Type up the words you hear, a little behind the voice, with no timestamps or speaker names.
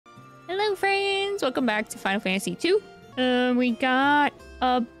Hello friends! Welcome back to Final Fantasy II. We got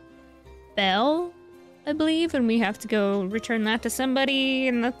a bell, I believe, and we have to go return that to somebody,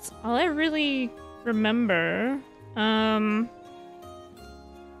 and that's all I really remember. One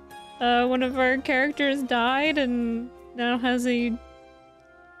of our characters died and now has a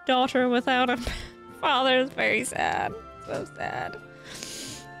daughter without a father. It's very sad. So sad.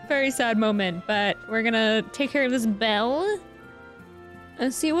 Very sad moment, but we're gonna take care of this bell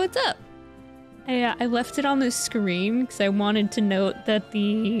and see what's up. I left it on the screen because I wanted to note that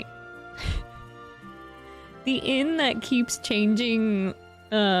the inn that keeps changing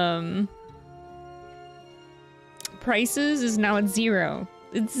prices is now at $0.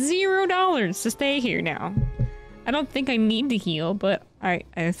 It's $0 to stay here now. I don't think I need to heal, but I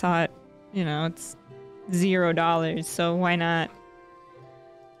thought, you know, it's $0, so why not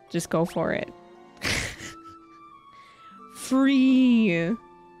just go for it? Free!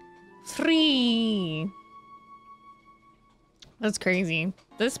 Free! That's crazy.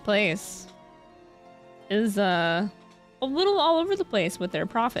 This place is a little all over the place with their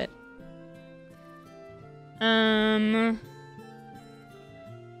profit. No,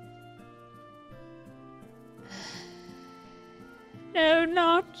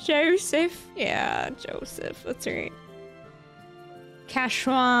 not Joseph. Yeah, Joseph, that's right.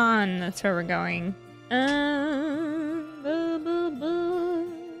 Kashwan, that's where we're going.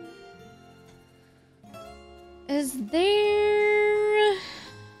 Is there...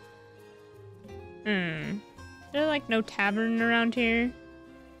 Is there like no tavern around here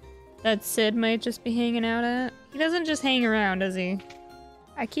that Sid might just be hanging out at? He doesn't just hang around, does he?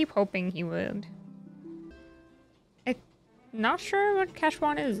 I keep hoping he would. I'm not sure what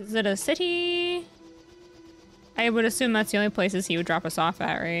Kashwan is. Is it a city? I would assume that's the only places he would drop us off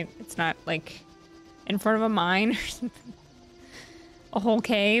at, right? It's not like in front of a mine or something. A whole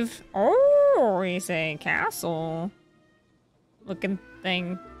cave. Oh, we say castle looking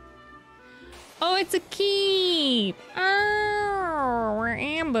thing. Oh, it's a keep. Oh, we're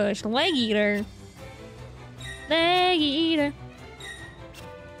ambushed. Leg eater. Leg eater.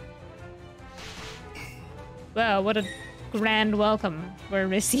 Wow, what a grand welcome we're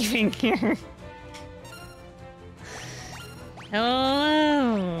receiving here.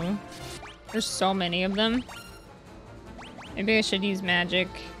 Hello. There's so many of them. Maybe I should use magic.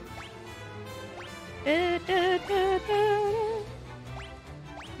 I'm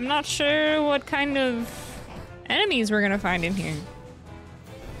not sure what kind of enemies we're gonna find in here.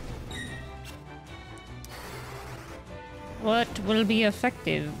 What will be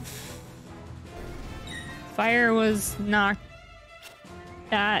effective? Fire was not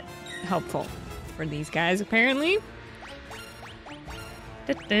that helpful for these guys, apparently.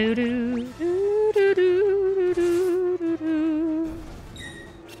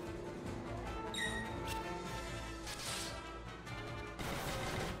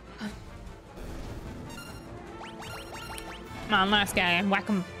 Come on, last guy, whack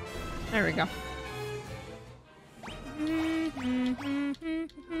him. There we go.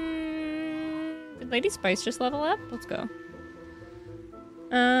 Did Lady Spice just level up? Let's go.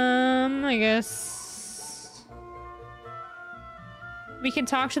 I guess we can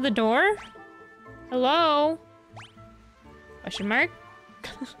talk to the door. Hello? Question mark?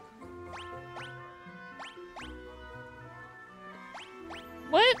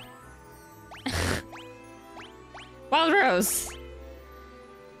 What? Wild Rose.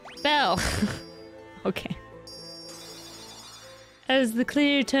 Bell. Okay. As the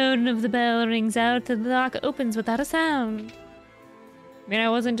clear tone of the bell rings out, the lock opens without a sound. I mean, I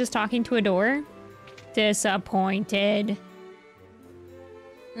wasn't just talking to a door. Disappointed.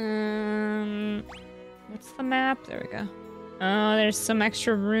 What's the map? There we go. Oh, there's some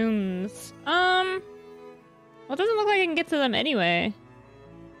extra rooms. Well, it doesn't look like I can get to them anyway.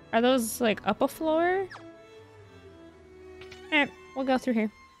 Are those, like, up a floor? Alright, we'll go through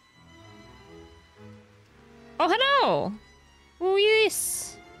here. Oh, hello! Oh,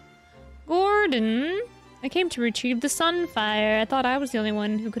 yes! Gordon! I came to retrieve the Sunfire. I thought I was the only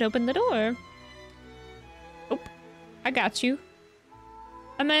one who could open the door. Oh, I got you.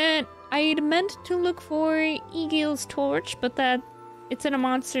 I'd meant to look for Egil's torch, but it's in a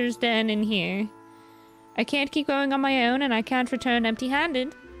monster's den in here. I can't keep going on my own, and I can't return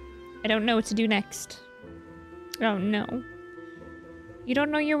empty-handed. I don't know what to do next. Oh, no. You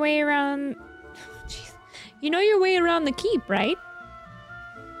don't know your way around... Jeez. You know your way around the keep, right?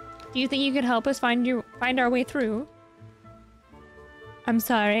 Do you think you could help us find our way through? I'm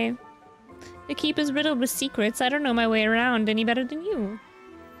sorry. The keep is riddled with secrets. I don't know my way around any better than you.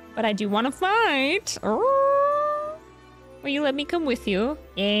 But I do want to fight. Oh. Will you let me come with you?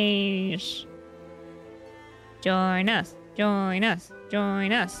 Yes. Join us. Join us.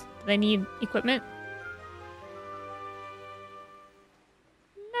 Join us. Do they need equipment?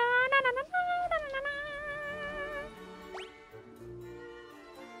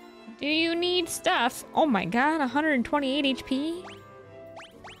 Do you need stuff? Oh my god, 128 HP?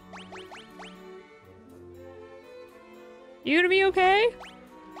 You gonna be okay?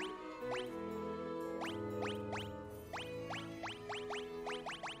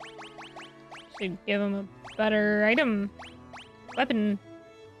 Should give him a better item. Weapon.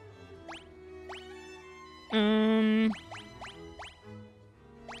 There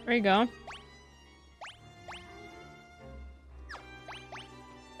you go.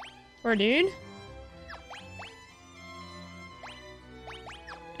 Poor dude.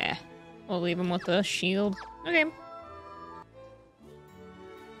 Eh, we'll leave him with the shield. Okay.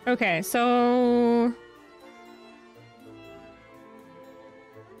 Okay, so...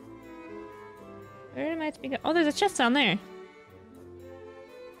 where am I to be Oh, there's a chest down there.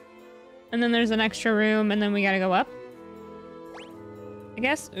 And then there's an extra room, and then we gotta go up. I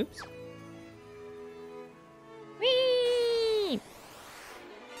guess. Oops. Whee!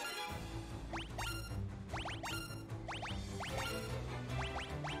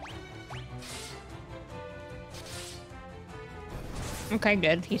 Okay,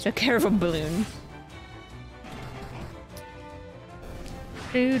 good. He took care of a balloon.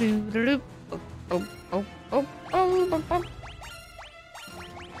 Do do do do. Oh, oh, oh, oh, oh, oh.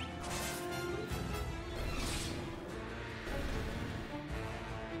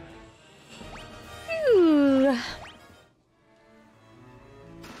 Ooh.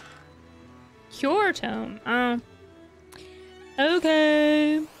 Cure tome.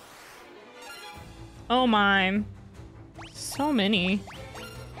 Okay. Oh my. So many.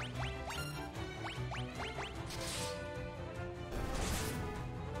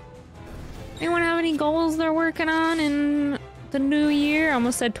 Anyone have any goals they're working on in the new year? I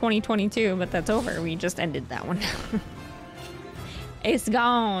almost said 2022, but that's over. We just ended that one. It's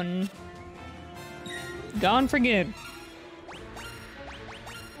gone. Gone for good.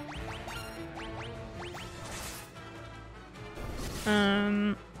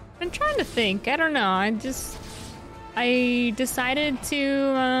 I'm trying to think. I don't know. I decided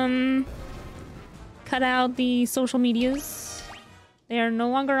to cut out the social medias. They are no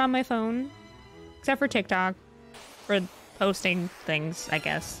longer on my phone. Except for TikTok. For posting things, I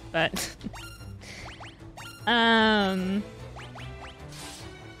guess. But yeah,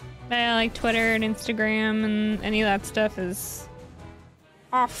 like Twitter and Instagram and any of that stuff is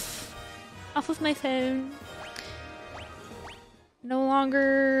off of my phone. No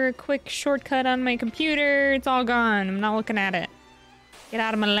longer a quick shortcut on my computer. It's all gone. I'm not looking at it. Get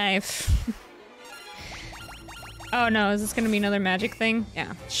out of my life. Oh no, is this gonna be another magic thing?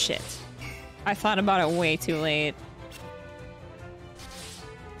 Yeah, shit. I thought about it way too late.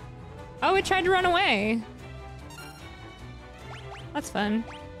 Oh, it tried to run away. That's fun.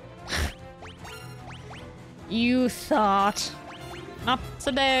 You thought. Not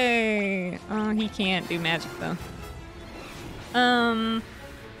today. Oh, he can't do magic though. Yeah,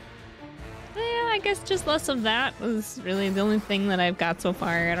 I guess just less of that was really the only thing that I've got so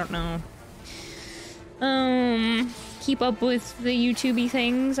far. I don't know. Keep up with the YouTube-y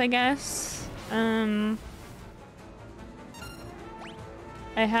things, I guess. I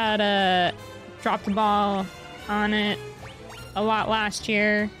had dropped the ball on it a lot last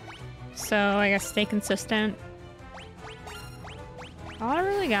year, so I guess stay consistent. All I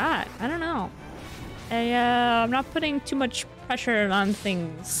really got. I don't know. I'm not putting too much pressure on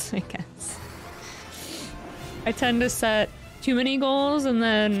things, I guess. I tend to set too many goals and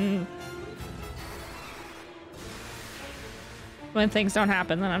then when things don't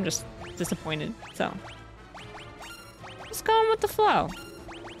happen, then I'm just disappointed, so. Just going with the flow.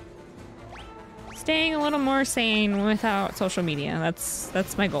 Staying a little more sane without social media.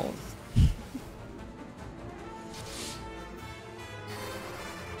 That's my goal.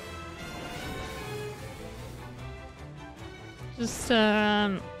 Just,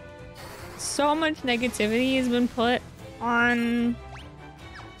 so much negativity has been put on...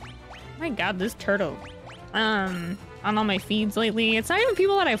 my god, this turtle. On all my feeds lately. It's not even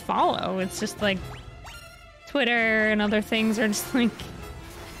people that I follow. It's just like Twitter and other things are just like,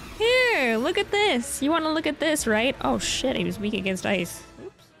 here, look at this. You want to look at this, right? Oh shit, he was weak against ice.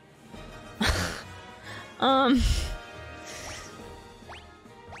 Oops.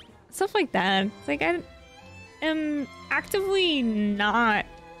 Stuff like that. It's like I am actively not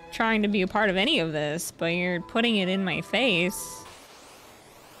trying to be a part of any of this, but you're putting it in my face.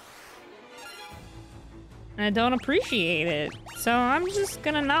 And I don't appreciate it. So I'm just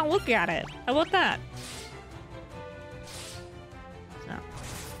gonna not look at it. How about that? So.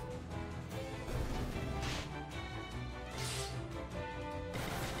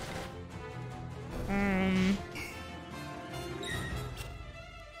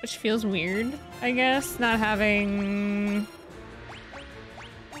 Which feels weird, I guess, not having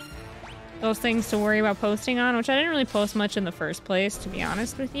those things to worry about posting on, which I didn't really post much in the first place, to be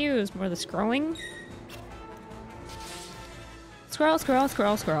honest with you. It was more the scrolling. Scroll, scroll,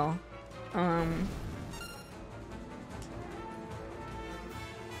 scroll, scroll.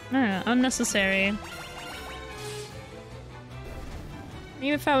 Unnecessary.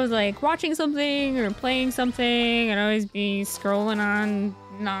 Even if I was like watching something or playing something, I'd always be scrolling on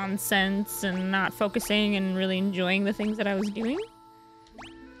nonsense and not focusing and really enjoying the things that I was doing.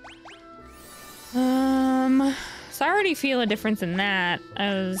 So I already feel a difference in that.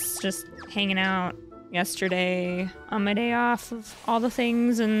 I was just hanging out yesterday on my day off of all the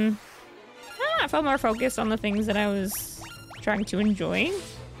things, and I felt more focused on the things that I was trying to enjoy.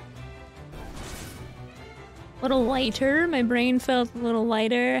 A little lighter. My brain felt a little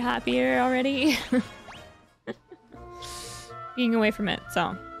lighter, happier already. Being away from it, so.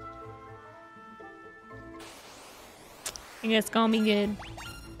 I think it's gonna be good.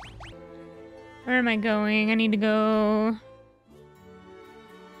 Where am I going? I need to go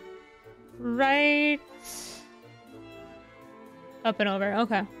right up and over.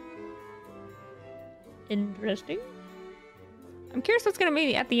 Okay. Interesting. I'm curious what's gonna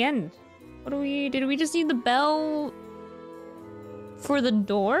be at the end. What do we... Did we just need the bell for the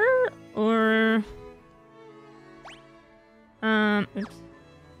door? Or... Oops.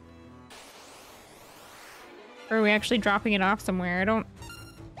 Or are we actually dropping it off somewhere? I don't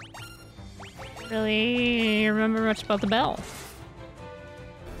really remember much about the bell.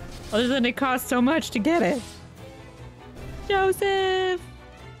 Other than it costs so much to get it. Joseph!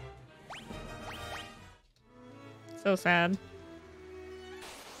 So sad.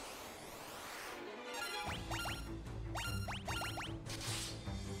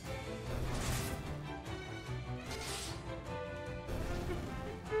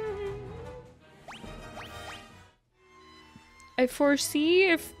 I foresee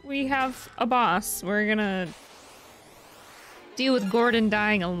if we have a boss, we're gonna deal with Gordon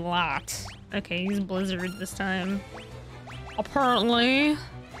dying a lot. Okay, he's Blizzard this time. Apparently.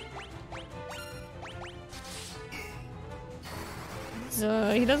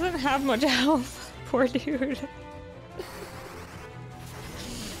 So, he doesn't have much health. Poor dude.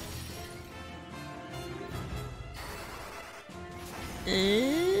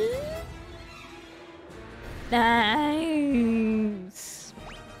 Nice.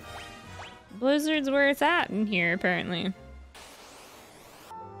 Blizzard's where it's at in here, apparently.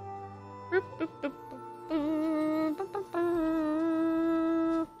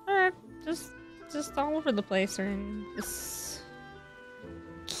 Alright, just all over the place, or just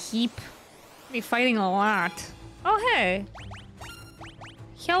keep me fighting a lot. Oh, hey.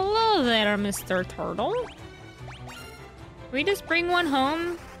 Hello there, Mr. Turtle. Can we just bring one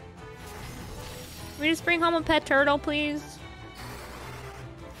home? Can we just bring home a pet turtle, please?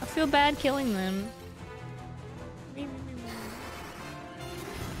 I feel bad killing them.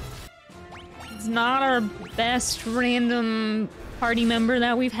 It's not our best random party member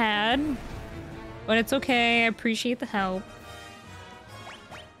that we've had, but it's okay. I appreciate the help.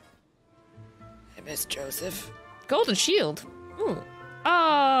 I miss Joseph. Golden shield. Ooh.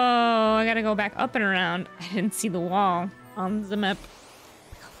 Oh, I gotta go back up and around. I didn't see the wall on the map.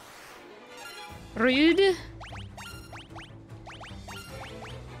 Rude.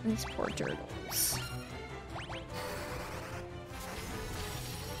 These poor turtles.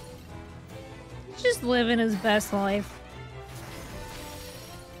 He's just living his best life.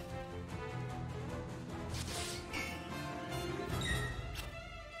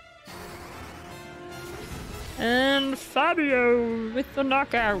 And Fabio with the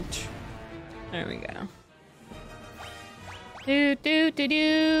knockout. There we go. Do do do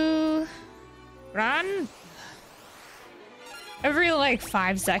do. Run. Every like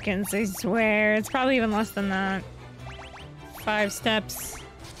 5 seconds, I swear. It's probably even less than that. 5 steps.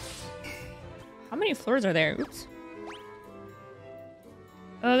 How many floors are there? Oops.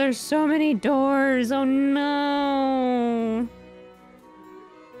 Oh, there's so many doors. Oh no.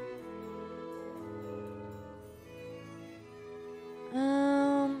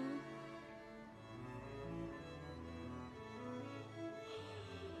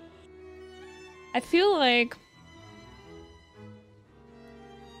 I feel like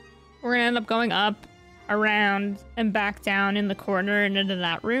we're gonna end up going up, around, and back down in the corner and into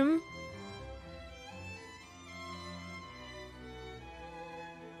that room.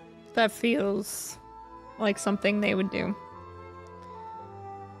 That feels like something they would do.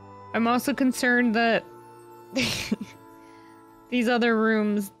 I'm also concerned that these other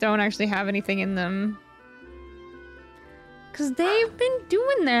rooms don't actually have anything in them. Because they've been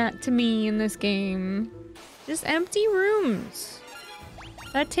doing that to me in this game. Just empty rooms.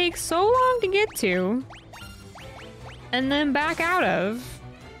 That takes so long to get to. And then back out of.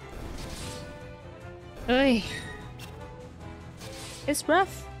 Ugh. It's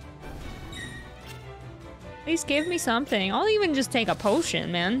rough. At least give me something. I'll even just take a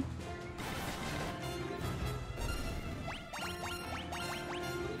potion, man.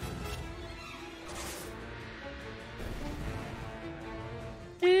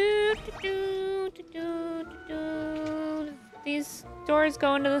 These doors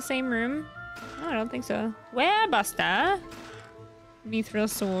go into the same room? Oh, I don't think so. Werebuster. Mithril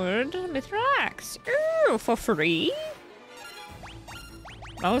sword. Mithril axe. Ooh, for free?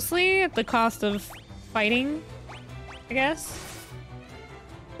 Mostly at the cost of fighting, I guess.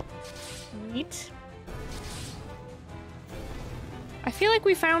 Neat. I feel like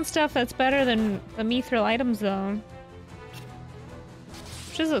we found stuff that's better than the mithril items, though.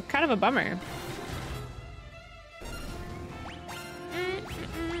 Which is kind of a bummer.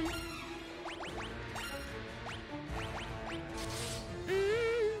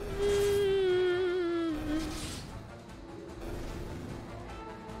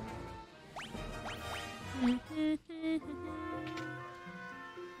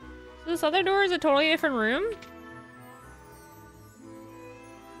 So this other door is a totally different room?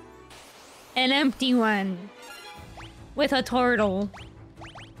 An empty one. With a turtle.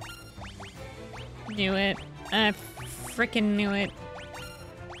 Knew it. I frickin' knew it.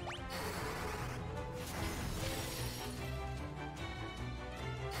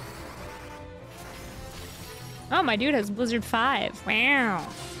 Oh, my dude has Blizzard 5. Wow.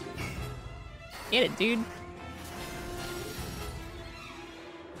 Get it, dude.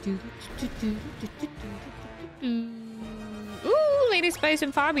 Ooh, Lady Spice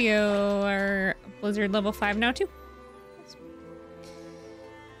and Fabio are Blizzard level 5 now, too.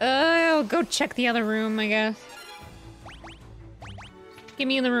 I'll go check the other room, I guess. Give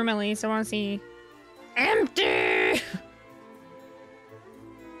me the room at least. I want to see. Empty!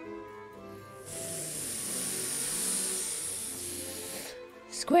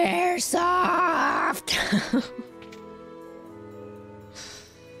 Squaresoft!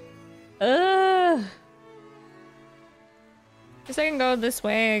 Guess I can go this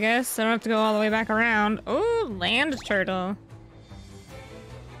way, I guess. I don't have to go all the way back around. Oh, land turtle.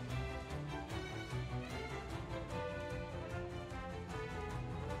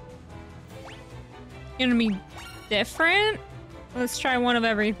 Gonna be different? Let's try one of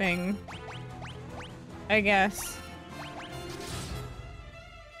everything. I guess.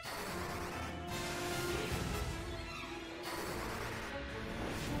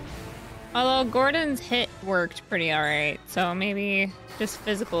 Although Gordon's hit worked pretty alright, so maybe just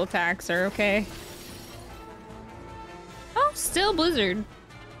physical attacks are okay. Oh, still Blizzard.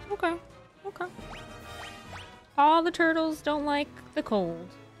 Okay, okay. All the turtles don't like the cold.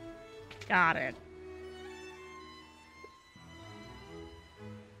 Got it.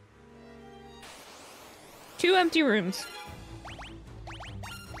 Two empty rooms.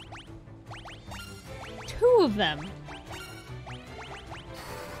 Two of them.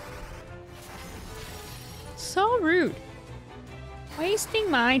 So rude. Wasting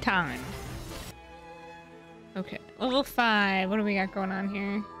my time. Okay, level 5. What do we got going on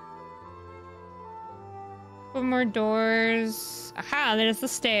here? Couple more doors. Aha, there's the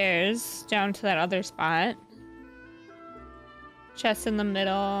stairs down to that other spot. Chest in the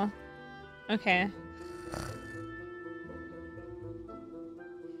middle. Okay.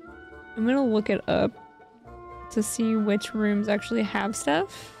 I'm gonna look it up to see which rooms actually have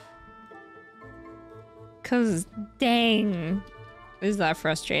stuff. Cause dang, is that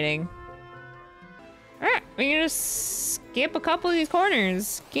frustrating. Alright, we can just skip a couple of these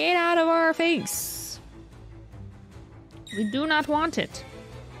corners. Get out of our face. We do not want it.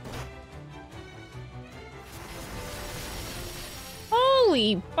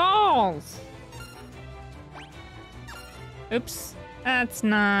 Holy balls! Oops, that's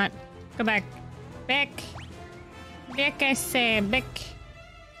not. Go back. Back. Back, I say. Back.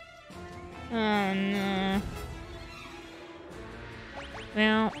 Oh, no.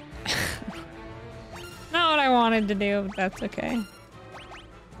 Well. Not what I wanted to do, but that's okay.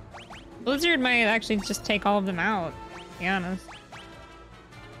 Blizzard might actually just take all of them out, to be honest.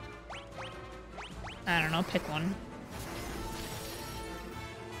 I don't know, pick one.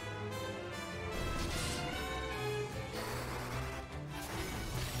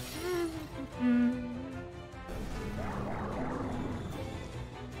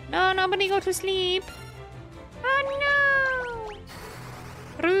 No, nobody go to sleep. Oh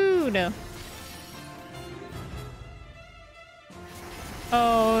no! Rude.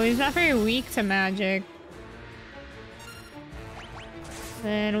 Oh, he's not very weak to magic.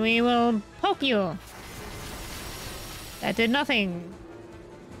 Then we will poke you. That did nothing.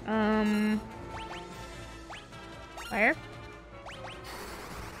 Fire?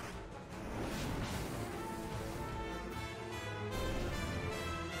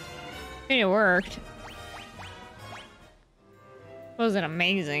 It worked. Wasn't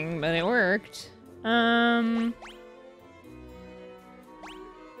amazing, but it worked. There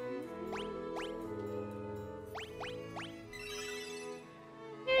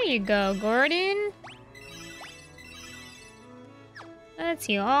you go, Gordon. Let's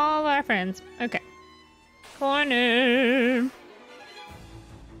heal all our friends. Okay. Corner.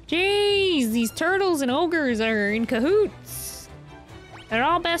 Jeez, these turtles and ogres are in cahoots. They're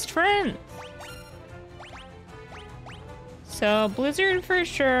all best friends. So, Blizzard for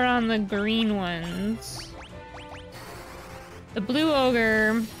sure on the green ones. The blue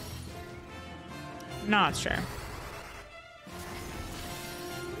ogre, not sure.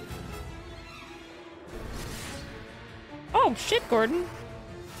 Oh, shit, Gordon.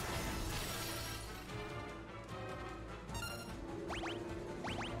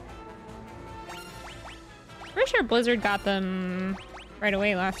 Pretty sure Blizzard got them right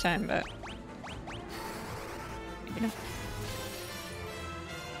away last time, but maybe not.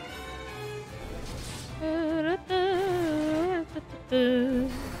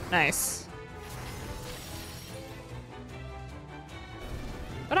 Nice.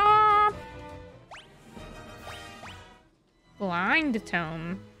 Ta-da! Blind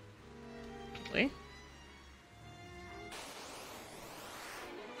tome. Wait.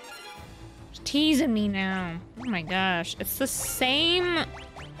 It's teasing me now. Oh my gosh. It's the same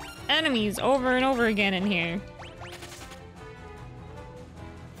enemies over and over again in here.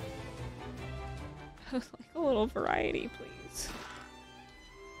 Like a little variety, please.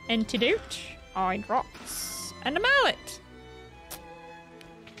 Antidote, eye drops, and a mallet.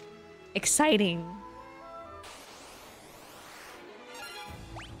 Exciting.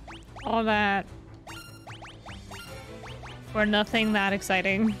 All that for nothing that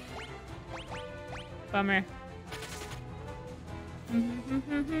exciting. Bummer.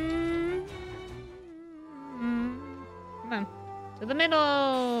 Come on. To the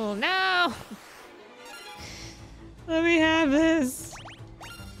middle! No! Let me have this.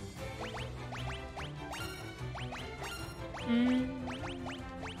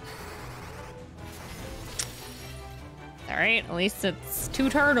 Alright, at least it's 2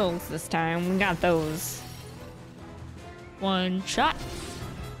 turtles this time. We got those. 1 shot.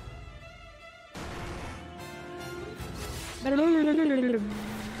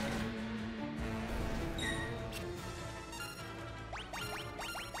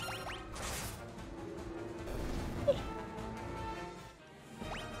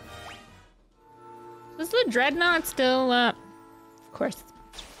 Is the Dreadnought still, of course,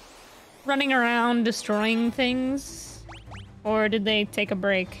 running around destroying things? Or did they take a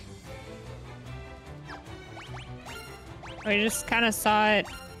break? Or you just kind of saw it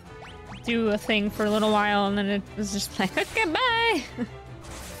do a thing for a little while and then it was just like, okay, bye!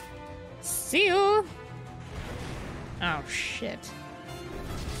 See you! Oh, shit.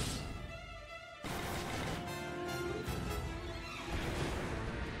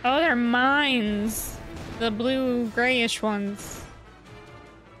 Oh, they're mines. The blue grayish ones.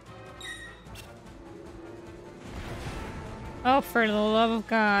 Oh, for the love of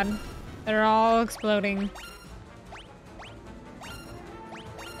God. They're all exploding.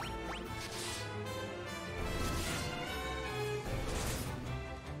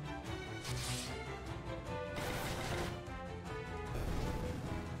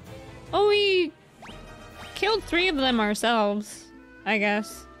 Oh, we killed 3 of them ourselves, I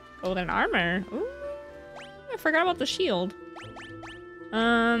guess. Golden armor. Ooh, I forgot about the shield.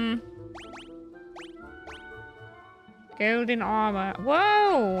 Golden armor.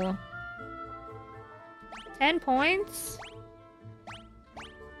 Whoa! 10 points?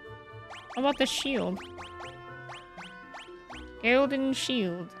 How about the shield? Golden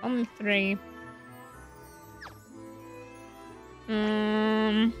shield. Only 3.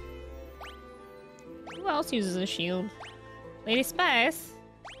 Who else uses a shield? Lady Spice?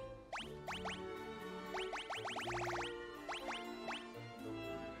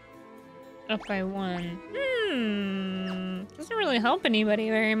 Up by 1. Doesn't really help anybody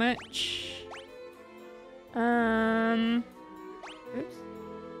very much. Oops.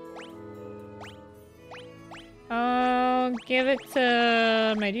 Oh, I'll give it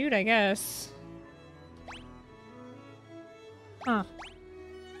to my dude, I guess. Huh.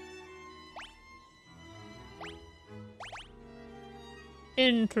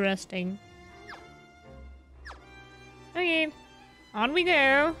 Interesting. Okay, on we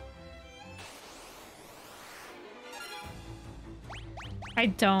go. I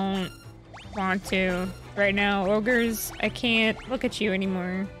don't want to right now. Ogres, I can't look at you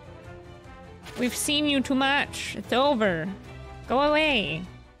anymore. We've seen you too much. It's over. Go away.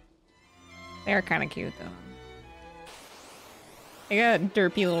 They're kind of cute though. They got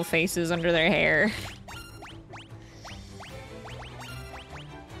derpy little faces under their hair.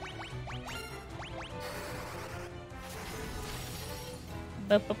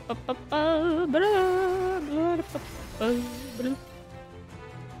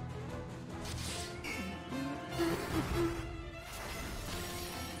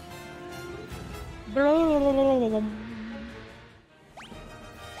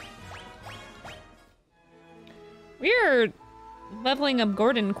 We're leveling up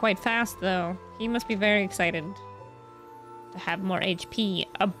Gordon quite fast, though. He must be very excited to have more HP.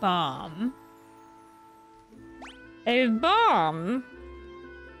 A bomb? A bomb?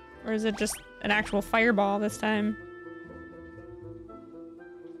 Or is it just an actual fireball this time?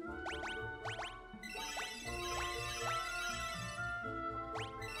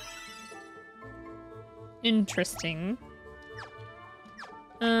 Interesting.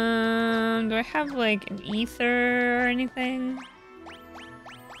 Do I have like an ether or anything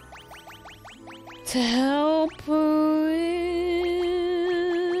to help with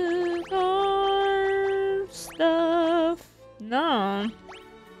our stuff? No.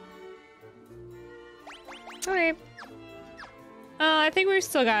 Okay. I think we've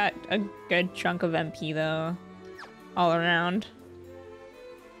still got a good chunk of MP though, all around.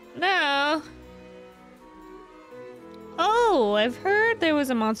 No. Oh, I've heard there was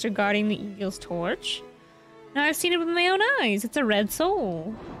a monster guarding the Eagle's torch. Now I've seen it with my own eyes. It's a red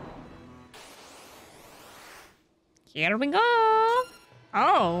soul. Here we go.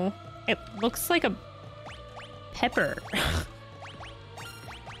 Oh, it looks like a pepper. I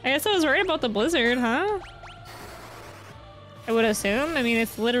guess I was worried about the blizzard, huh? I would assume. I mean,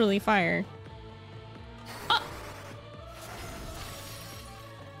 it's literally fire. Oh!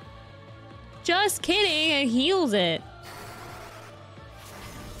 Just kidding, it heals it.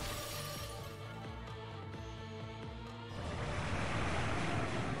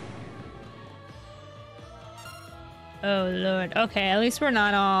 Oh lord. Okay, at least we're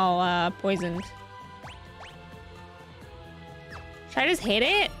not all poisoned. Should I just hit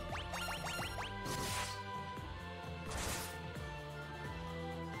it?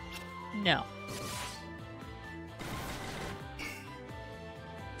 No.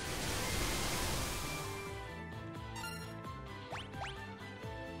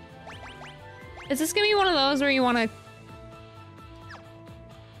 Is this gonna be one of those where you want to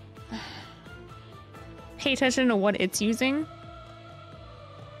pay attention to what it's using?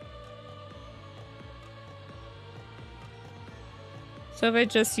 So if I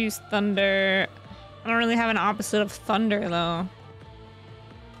just use thunder, I don't really have an opposite of thunder though.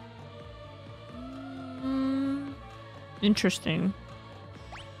 Interesting.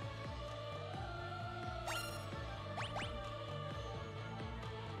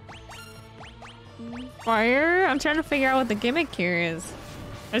 Fire? I'm trying to figure out what the gimmick here is.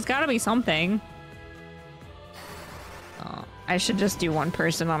 There's gotta be something. Oh, I should just do one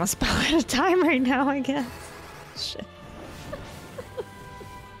person on a spell at a time right now, I guess. Shit.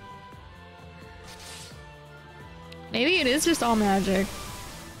 Maybe it is just all magic.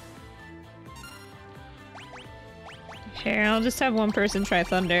 Here, I'll just have one person try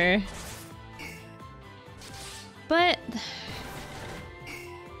thunder. But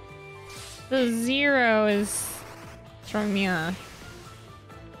the 0 is throwing me off.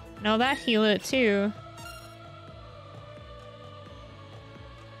 No, that healed it too.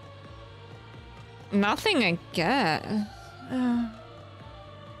 Nothing, I guess.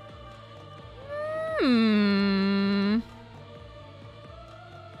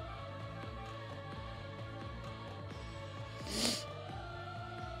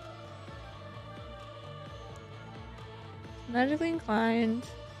 Magically inclined.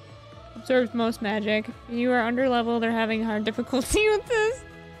 Absorbs most magic. If you are underleveled or having hard difficulty with this,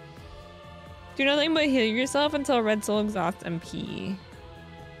 do nothing but heal yourself until Red Soul exhausts MP.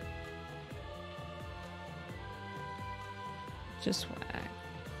 Just whack.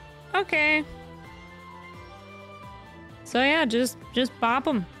 Okay. So yeah, just bop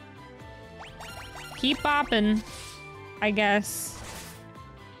them. Keep bopping, I guess.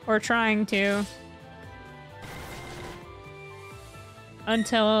 Or trying to.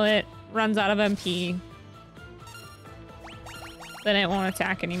 until it runs out of MP. Then it won't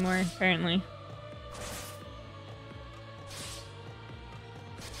attack anymore, apparently.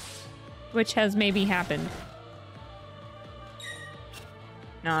 Which has maybe happened.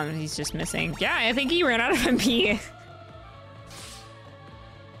 No, he's just missing. Yeah, I think he ran out of MP.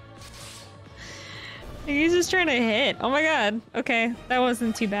 He's just trying to hit. Oh my god. Okay, that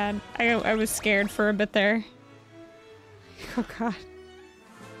wasn't too bad. I was scared for a bit there. Oh god.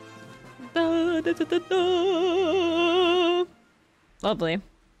 Da, da, da, da, da. Lovely.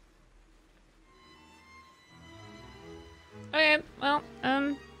 Okay, well,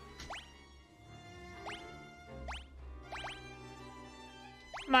 I'm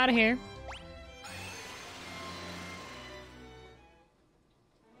out of here.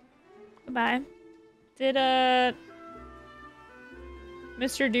 Goodbye. Did,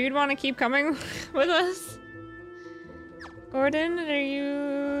 Mr. Dude want to keep coming with us? Gordon, are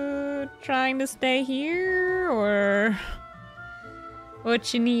you trying to stay here, or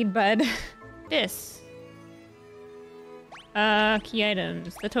what you need, bud? This. Key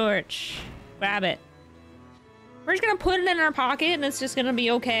items. The torch. Grab it. We're just gonna put it in our pocket and it's just gonna be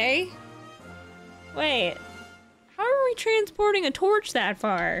okay? Wait. How are we transporting a torch that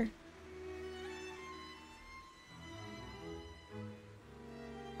far?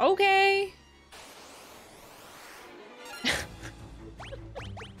 Okay.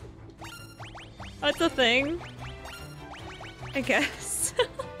 That's a thing. I guess.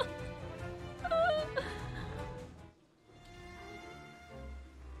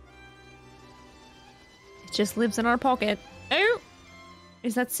 It just lives in our pocket. Oh!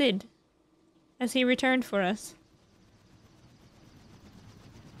 Is that Sid? Has he returned for us?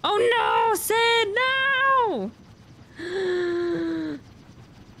 Oh no! Sid, no!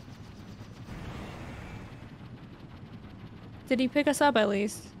 Did he pick us up at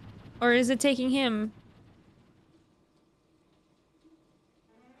least? Or is it taking him?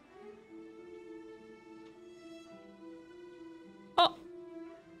 Oh!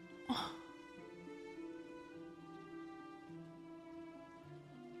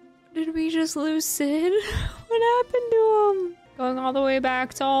 Did we just lose Sid? What happened to him? Going all the way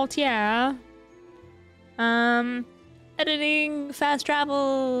back to Altia. Editing, fast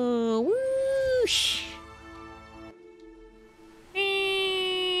travel. Whoosh!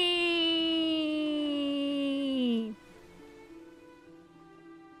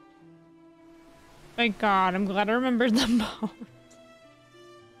 My god, I'm glad I remembered them both.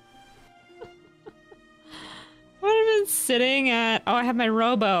 I would have been sitting at... Oh, I have my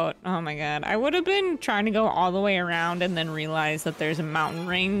rowboat. Oh my god. I would have been trying to go all the way around and then realize that there's a mountain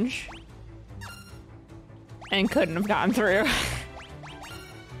range. And couldn't have gotten through.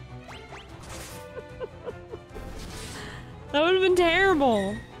 That would have been terrible.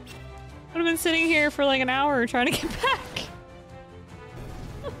 Would have been sitting here for like an hour trying to get back.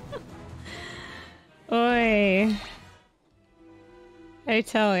 Oi. I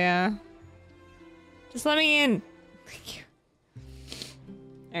tell ya. Just let me in. Thank you.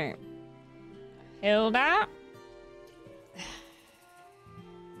 Alright. Hilda.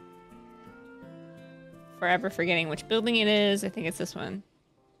 Forever forgetting which building it is. I think it's this one.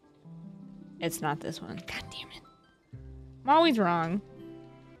 It's not this one. God damn it. I'm always wrong.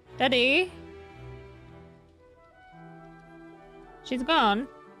 Daddy? She's gone.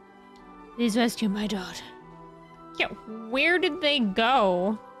 Please rescue my daughter. Yeah, where did they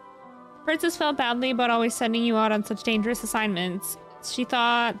go? The princess felt badly about always sending you out on such dangerous assignments. She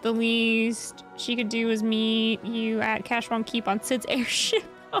thought the least she could do was meet you at Cashmore Keep on Sid's airship.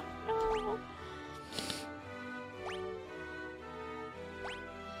 Oh no.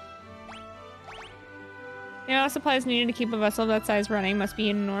 The amount of supplies needed to keep a vessel of that size running must be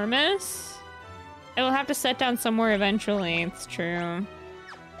enormous. It will have to set down somewhere eventually, it's true.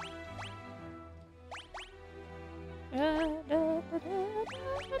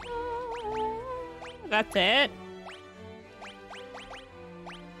 That's it?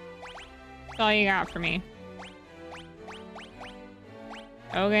 That's all you got for me.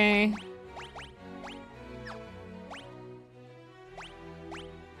 Okay.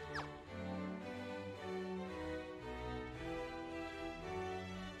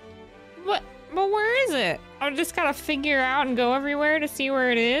 What? But where is it? I just gotta figure out and go everywhere to see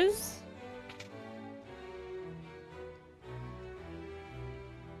where it is?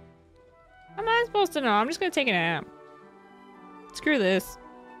 How am I supposed to know? I'm just gonna take a nap. Screw this.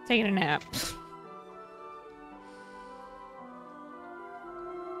 Taking a nap.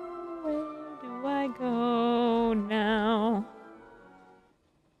 Where do I go now?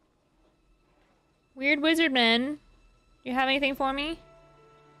 Weird wizard men. Do you have anything for me?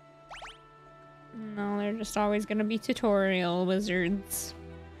 No, they're just always gonna be tutorial wizards.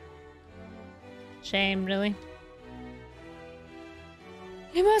 Shame, really.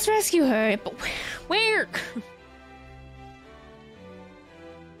 You must rescue her, but where?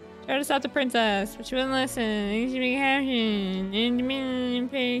 Try to stop the princess, but she wouldn't listen. You should be captured.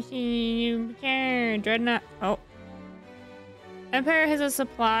 You care. Dreadnought. Oh. Empire has a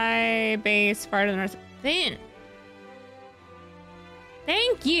supply base far to the north. Finn!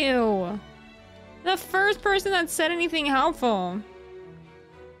 Thank you! The first person that said anything helpful.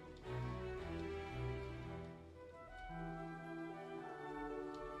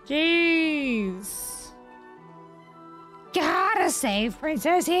 Jeez. Gotta save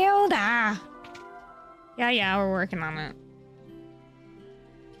Princess Hilda. Yeah, we're working on it.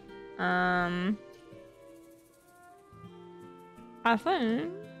 I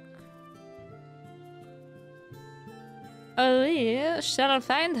think we shall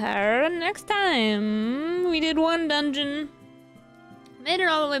find her next time. We did one dungeon. Made it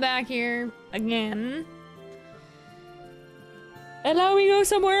all the way back here again. And now we go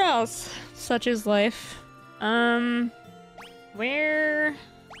somewhere else. Such is life. Where?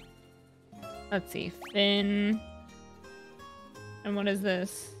 Let's see. Finn. And what is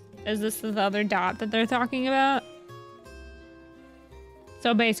this? Is this the other dot that they're talking about?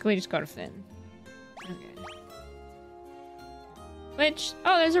 So basically just go to Finn. Okay. Which,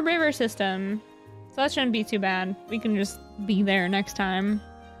 oh, there's a river system. So that shouldn't be too bad. We can just be there next time.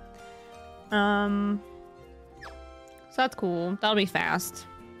 So that's cool. That'll be fast.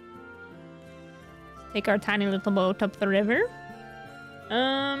 Take our tiny little boat up the river.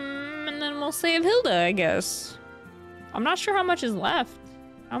 And then we'll save Hilda, I guess. I'm not sure how much is left.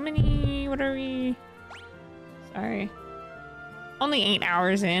 How many, what are we? Sorry. Only 8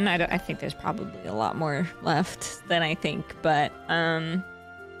 hours in. I think there's probably a lot more left than I think, but,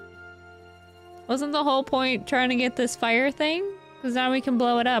 wasn't the whole point trying to get this fire thing? Because now we can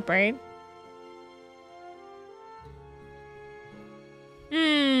blow it up, right?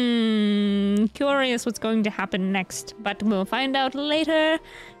 Curious what's going to happen next, but we'll find out later.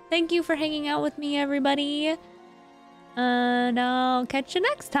 Thank you for hanging out with me, everybody. And I'll catch you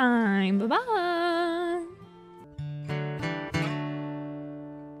next time. Bye-bye.